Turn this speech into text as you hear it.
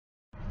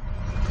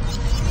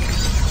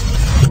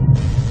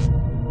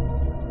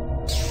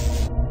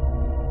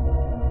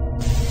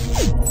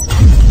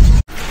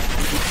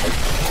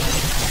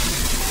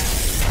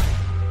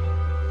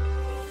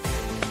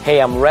Hey,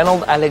 I'm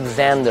Reynold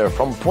Alexander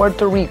from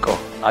Puerto Rico.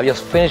 I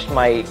just finished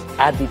my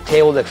At the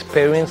Table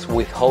experience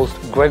with host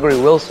Gregory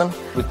Wilson.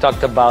 We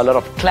talked about a lot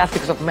of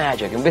classics of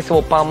magic,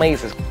 invisible palm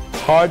aces,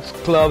 hearts,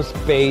 clubs,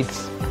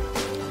 spades,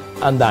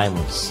 and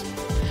diamonds.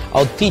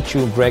 I'll teach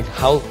you, Greg,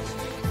 how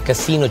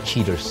casino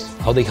cheaters,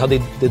 how they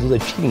do their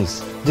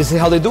cheatings. This is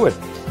how they do it.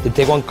 They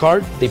take one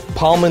card, they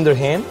palm in their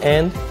hand,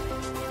 and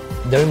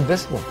they're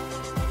invisible.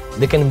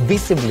 They can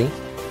visibly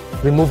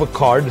remove a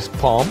card, this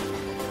palm,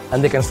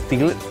 and they can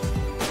steal it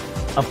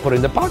and put it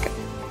in their pocket.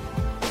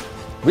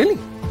 Really?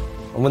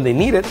 And when they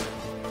need it.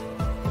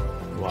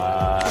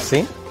 Wow.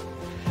 See?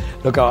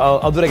 Look,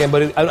 I'll do it again,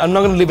 but I'm not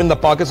going to leave it in the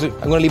pocket. So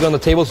I'm going to leave it on the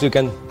table so you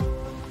can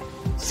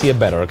see it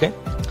better, okay?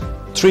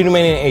 3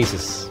 remaining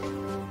aces.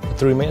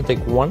 3 remaining,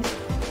 take 1.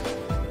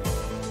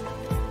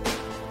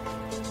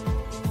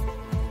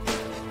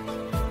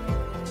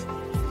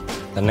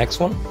 The next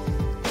one.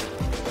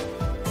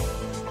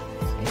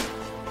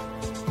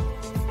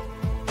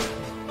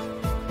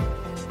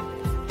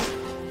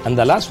 And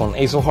the last one,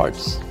 ace of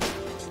hearts.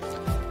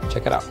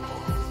 Check it out.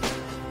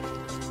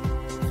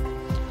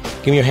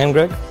 Give me your hand,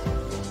 Greg.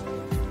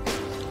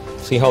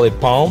 See how they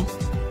palm?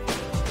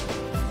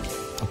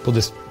 I'll put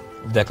this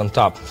deck on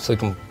top so you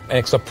can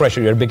extra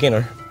pressure. You're a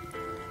beginner.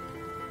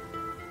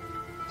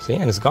 See,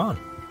 and it's gone.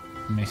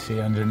 Let me see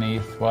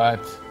underneath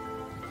what?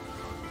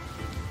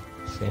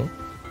 See?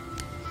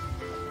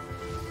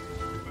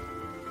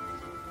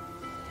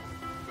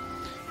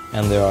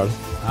 And there are.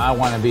 I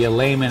want to be a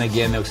layman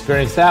again to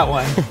experience that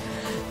one.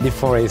 The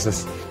 4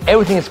 aces.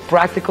 Everything is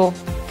practical,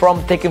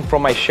 taken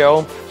from my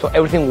show, so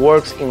everything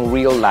works in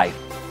real life.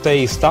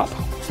 Say stop.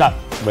 Stop.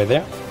 Right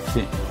there.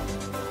 See.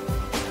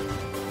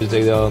 You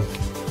take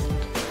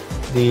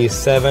the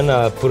 7,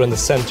 put on the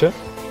center.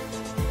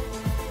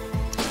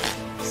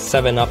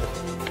 7 up.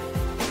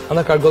 And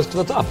the card goes to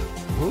the top.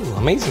 Ooh,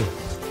 amazing.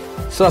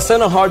 So the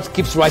 7 of hearts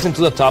keeps rising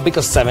to the top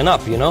because 7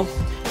 up, you know?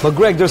 But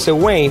Greg, there's a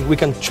way we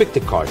can trick the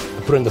card.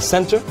 I put it in the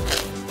center,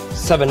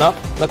 7 up,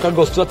 the card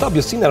goes to the top.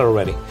 You've seen that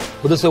already.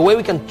 But there's a way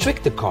we can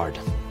trick the card.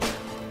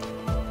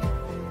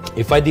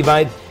 If I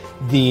divide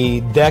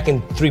the deck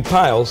in 3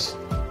 piles,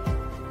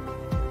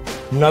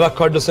 now the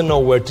card doesn't know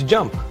where to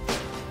jump.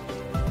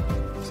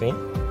 See?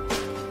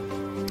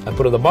 I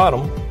put it at the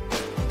bottom,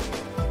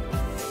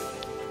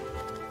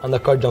 and the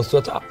card jumps to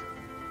the top.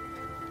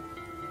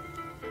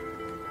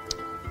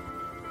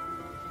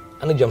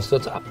 And it jumps to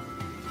the top.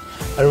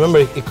 And remember,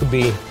 it could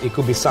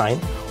be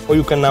signed, or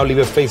you can now leave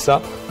it face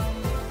up,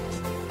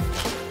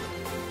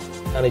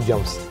 and it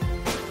jumps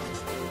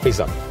face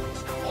up.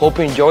 Hope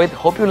you enjoyed,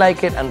 hope you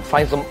like it, and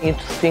find some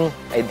interesting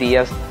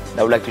ideas that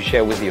I would like to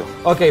share with you.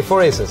 Okay,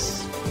 4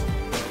 aces.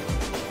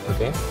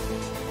 Okay,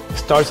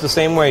 starts the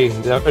same way.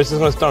 The aces are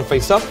going to start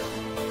face up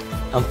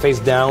and face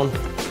down.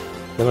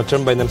 They're going to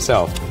turn by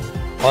themselves.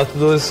 All I have to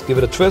do is give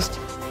it a twist,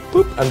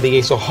 boop, and the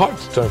ace of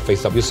hearts turn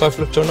face up. You saw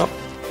it turn up.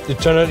 You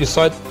turn it. You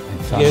saw it.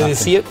 You didn't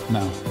see it?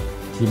 No.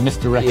 You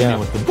misdirected it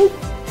with the boop.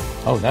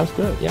 Oh, that was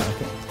good. Yeah.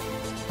 Okay.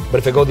 But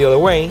if I go the other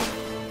way,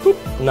 boop,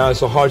 now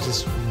ace of hearts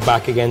is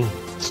back again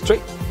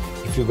straight.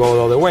 If you go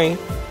the other way,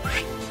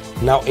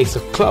 now ace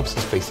of clubs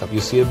is face up.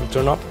 You see it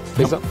turn up,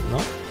 face up? No?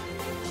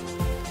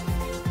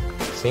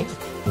 See?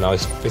 Now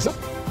it's face up.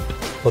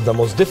 But the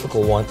most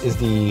difficult one is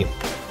the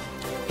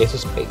ace of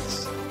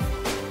spades.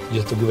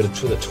 You have to give it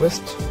a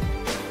twist.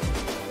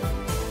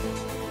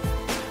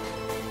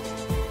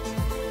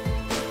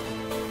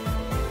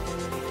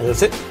 And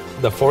that's it.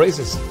 The 4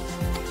 aces.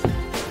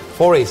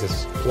 4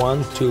 aces.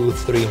 1, 2,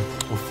 3,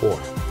 and 4.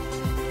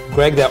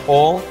 Greg, they're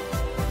all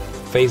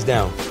face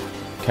down.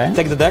 Okay.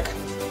 Take the deck.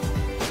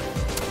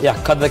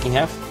 Yeah, cut the deck in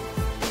half.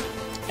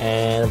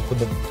 And put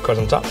the cards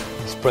on top.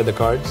 Spread the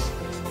cards.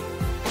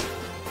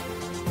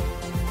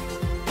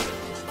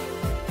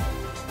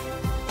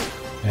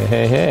 Hey,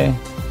 hey, hey.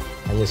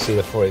 And you see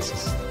the 4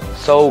 aces.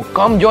 So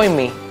come join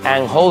me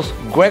and host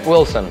Greg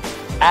Wilson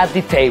at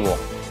the table.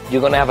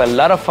 You're going to have a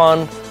lot of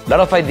fun, a lot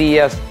of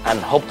ideas, and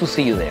hope to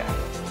see you there.